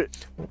don't hear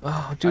it.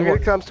 Oh, dude. I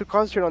gotta too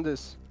concentrate on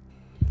this.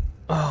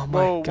 Oh my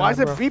bro, God, why is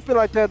it beeping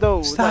like that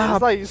though?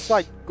 Stop. It's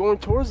like going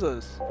towards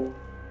us.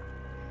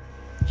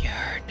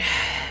 You're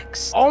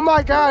next. Oh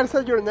my God, it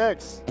said you're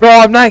next. Bro,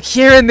 I'm not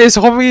hearing this,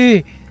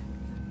 homie.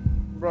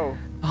 Bro.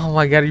 Oh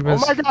my God, you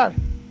missed. Oh my God.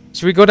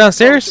 Should we go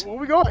downstairs? Where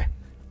we going?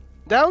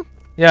 Down?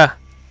 Yeah.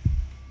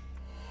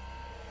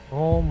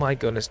 Oh my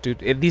goodness,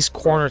 dude. In these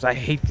corners, I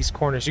hate these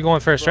corners. You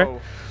going first, bro.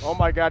 right? Oh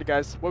my God,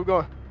 guys. Where we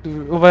going?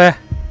 Dude, over there.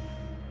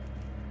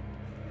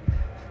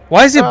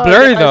 Why is it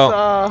blurry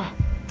though?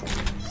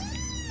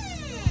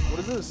 What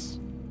is this?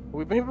 Have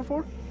we been here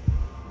before?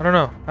 I don't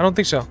know. I don't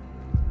think so.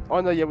 Oh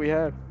no, yeah, we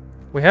have.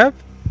 We have?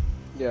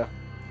 Yeah.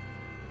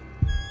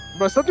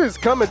 Bro, something's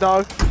coming,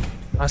 dog.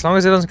 As long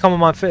as it doesn't come on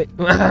my face.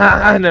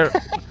 No.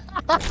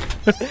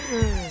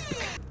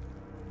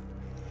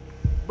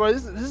 Bro,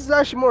 this is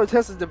actually more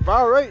intense than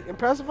Devour, right? And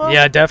Pacify?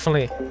 Yeah,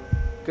 definitely.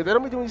 Because they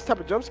don't be doing these type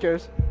of jump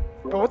scares.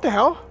 Bro, what the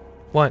hell?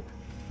 What?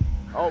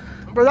 Oh,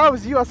 bro, that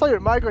was you. I saw your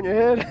mic on your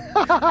head.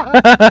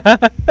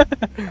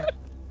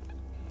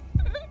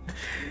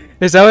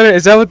 Is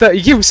that what the...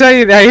 You keep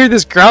saying... I hear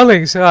this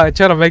growling, so I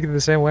try to make it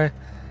the same way.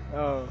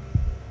 Oh.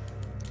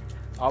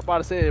 I was about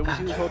to say it was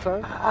you this whole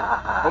time.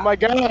 Oh my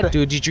God.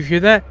 Dude, did you hear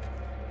that?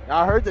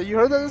 I heard that. You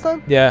heard that this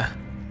time? Yeah.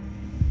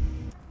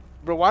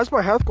 Bro, why is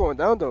my health going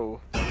down,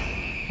 though?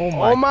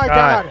 Oh my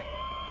God.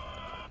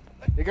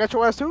 You got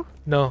your ass too?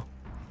 No.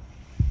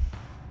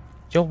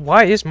 Yo,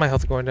 why is my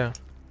health going down?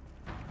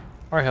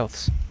 Our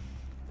healths.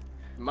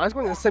 Mine's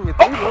going to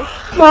 73, bro.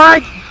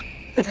 Mike!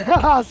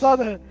 I saw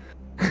that.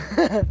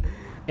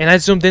 And I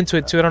zoomed into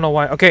it too. I don't know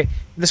why. Okay,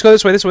 let's go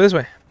this way. Let's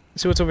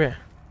see what's over here.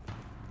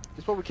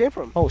 This is where we came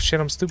from. Oh shit,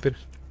 I'm stupid.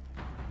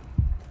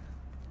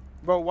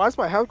 Bro, why is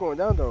my health going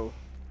down, though?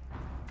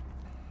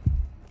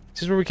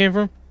 This is where we came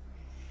from?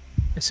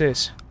 It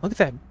says, look at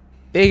that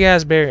big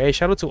ass bear. Hey,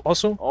 shout out to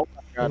also. Oh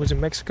my God. It was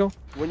in Mexico.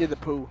 Winnie the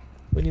Pooh.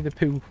 Winnie the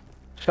Pooh.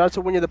 Shout out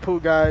to Winnie the Pooh,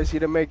 guys. He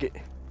didn't make it.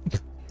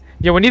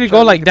 Yeah, we need to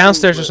go like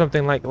downstairs or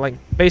something, like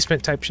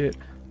basement type shit.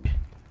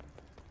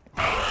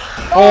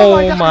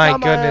 Oh my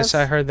goodness,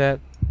 I heard that.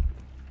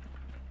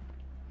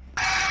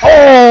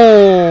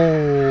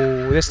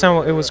 Oh! This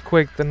time it was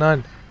quick, the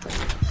nun.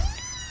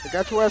 They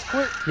got your ass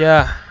quick?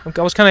 Yeah,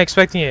 I was kind of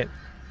expecting it.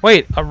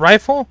 Wait, a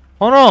rifle?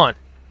 Hold on.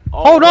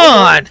 Oh, Hold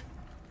on!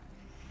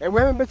 Hey, we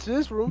haven't been to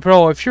this room.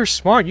 Bro, if you're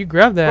smart, you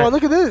grab that. Bro,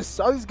 look at this.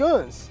 All these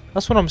guns.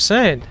 That's what I'm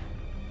saying.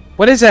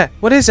 What is that?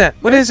 What is that?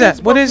 What is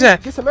that? What is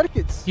that? Get some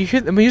medikits. You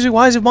hear the music?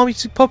 Why is it mommy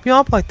pop you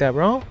up like that,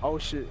 bro? Oh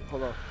shit!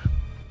 Hold on.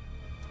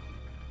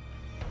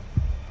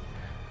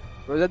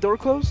 Bro, is that door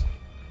closed?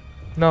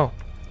 No.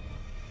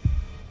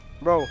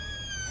 Bro,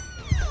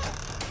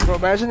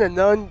 imagine a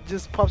nun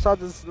just pops out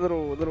this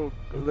little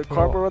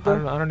cardboard right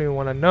there. I don't even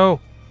want to know.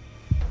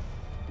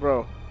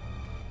 Bro.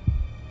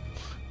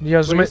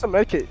 Yeah, Get some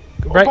medkit.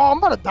 Right. Oh, bro, I'm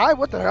about to die.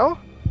 What the hell?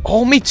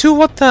 Oh, me too.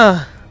 What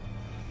the?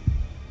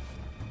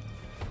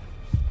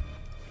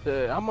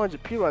 I'm on your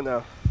pee right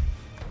now.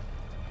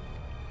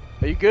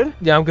 Are you good?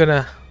 Yeah, I'm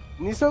gonna.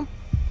 You need some?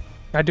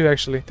 I do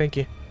actually. Thank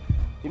you.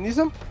 You need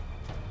some?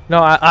 No,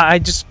 I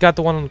just got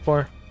the one on the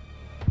floor.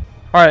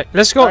 All right,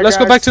 let's go. All right, let's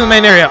go back guys. to the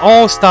main area.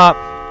 Oh, stop.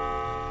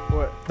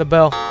 What? The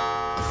bell.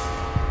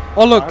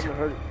 Oh, look. I haven't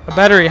heard it. A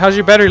battery. How's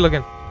your battery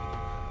looking?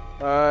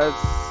 It's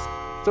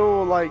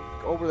still like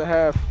over the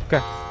half.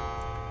 Okay.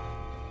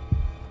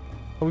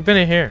 Oh, we've been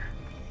in here.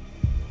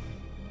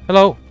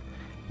 Hello.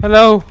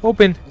 Hello.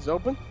 Open. Is it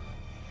open?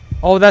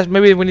 Oh, that's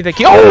maybe we need the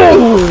key.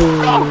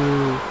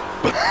 Oh!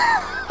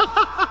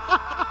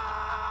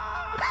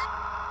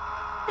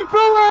 Bro,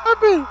 what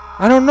happened?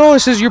 I don't know. It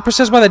says you're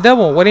possessed by the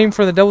devil, waiting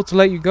for the devil to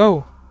let you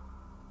go.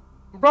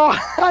 Bro,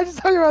 I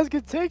just saw your ass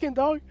get taken,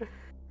 dog.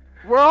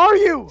 Where are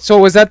you? So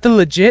was that the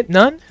legit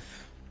nun?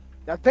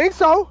 I think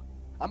so.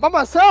 I'm by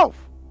myself.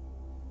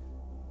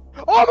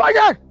 Oh my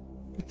god!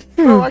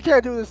 Bro, I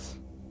can't do this.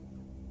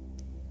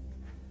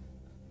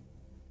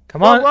 Come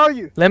Bro, on. where are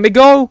you? Let me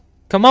go.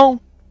 Come on.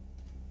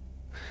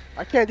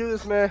 I can't do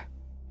this, man.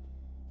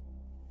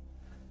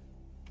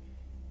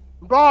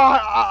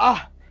 Bro,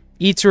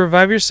 Eat to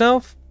revive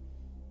yourself?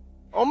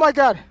 oh my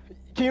god.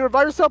 Can you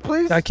revive yourself,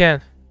 please? I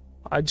can.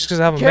 Just because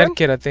I have a You can? med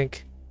kit, I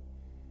think.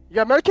 You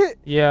got a medkit?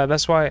 Yeah,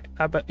 that's why.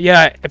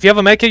 Yeah, if you have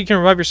a med kit, you can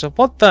revive yourself.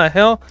 What the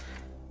hell?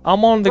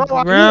 I'm on the Bro,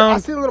 I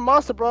ground. see a little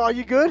monster, bro. Are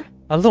you good?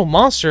 A little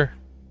monster.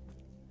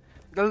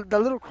 The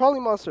little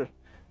crawling monster.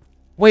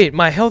 Wait,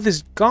 my health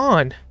is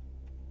gone.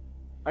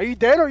 Are you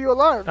dead or are you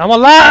alive? I'm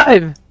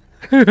alive.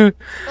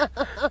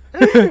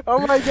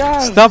 Oh my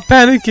god. Stop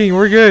panicking.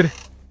 We're good.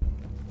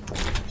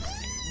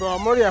 Bro,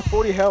 I'm already at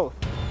 40 health.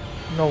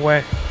 No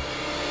way.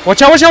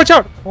 Watch out, watch out, watch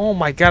out! Oh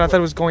my god, I thought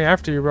it was going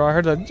after you, bro. I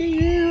heard the.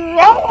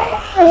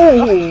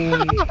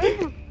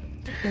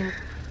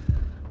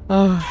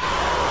 Oh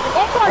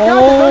my Oh!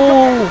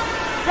 god!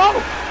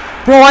 Bro!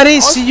 Bro, I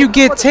didn't see you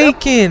get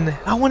taken.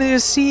 I wanted to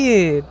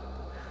see it.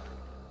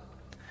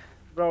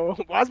 Bro,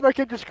 why's my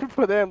kid just creep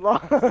for damn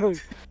long? Oh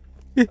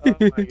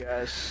my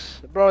gosh.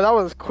 Bro, that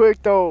was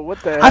quick though. What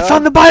the hell? I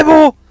found the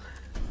Bible.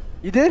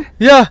 You did?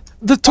 Yeah,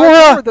 the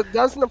Torah.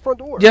 That's in the front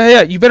door. Yeah,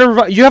 yeah. You better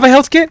revive. You have a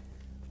health kit?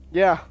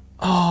 Yeah.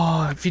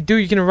 Oh, if you do,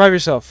 you can revive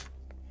yourself.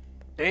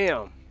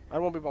 Damn. I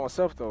won't be by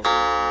myself though.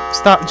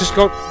 Stop. Just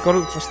go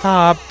to.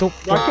 Stop. Don't.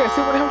 Bro, I can't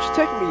see where the hell she's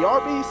taking me.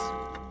 RBs.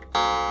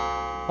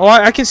 Oh,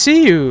 I can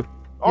see you.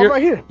 Oh,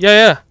 right here. Yeah,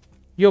 yeah.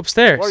 You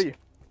upstairs. Where are you?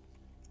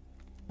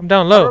 I'm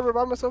down How do I low.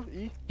 revive myself?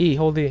 E. E,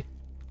 hold E.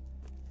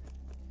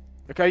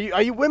 Okay,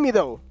 are you with me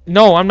though?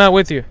 No, I'm not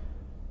with you.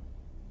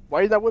 Why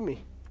are you not with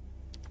me?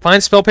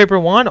 Find spell paper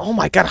 1? Oh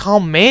my god, how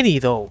many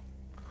though?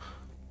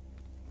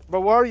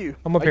 Bro, where are you?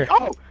 I'm up here.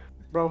 Oh!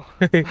 Bro.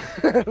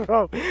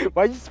 Bro,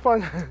 why you just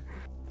find...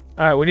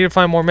 Alright, we need to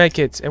find more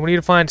medkits, and we need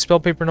to find spell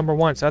paper number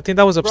 1. So I think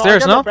that was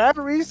upstairs, Bro, I got no? the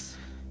batteries.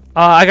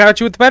 I got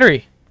you with the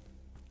battery.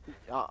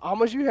 How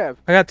much you have?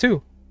 I got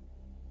 2.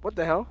 What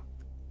the hell?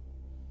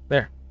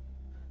 There.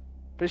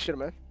 Appreciate it,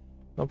 man.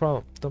 No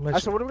problem. Don't I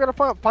mention. said, what are we gonna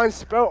find? Find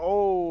spell.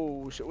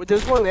 Oh, shit. Well,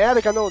 there's one in the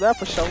attic. I know that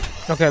for sure.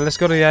 Okay, let's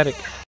go to the attic.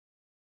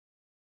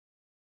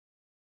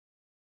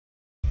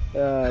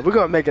 We're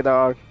gonna make it,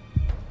 dog.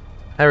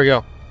 There we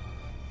go.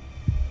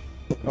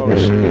 Oh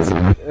shit.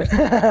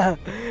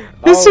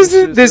 This is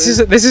it. This is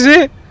it. This is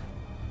it.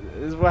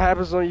 This is what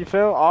happens when you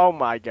fail. Oh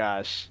my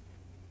gosh.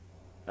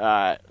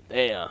 Alright.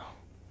 Damn.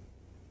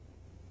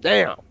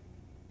 Damn.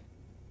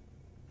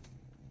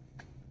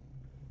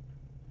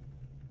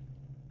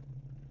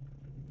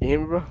 You hear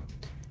me, bro?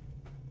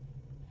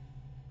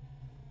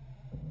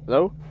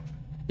 Hello?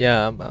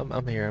 Yeah,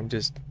 I'm here. I'm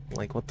just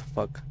like, what the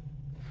fuck?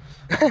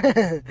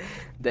 The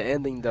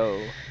ending,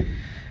 though.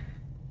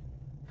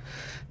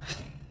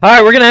 All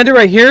right, we're gonna end it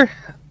right here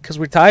because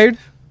we're tired.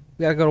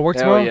 We gotta go to work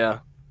tomorrow.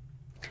 Hell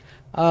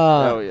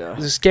yeah. Hell yeah.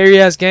 It's a scary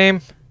ass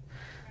game.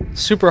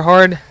 Super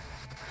hard.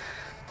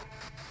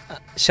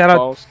 Shout out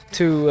Balls.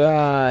 to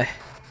I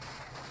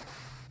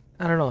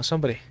don't know,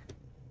 somebody.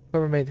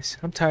 Whoever made this.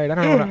 I'm tired. I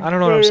don't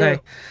know what I'm saying.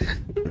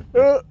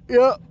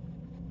 Yeah.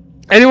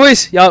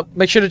 Anyways, y'all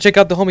make sure to check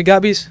out the homie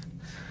GotBeezz.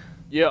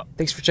 Yeah.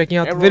 Thanks for checking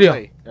out And the video.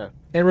 Rozay. Yeah.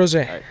 And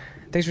Rozay. Alright.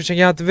 Thanks for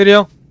checking out the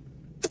video.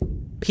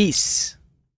 Peace.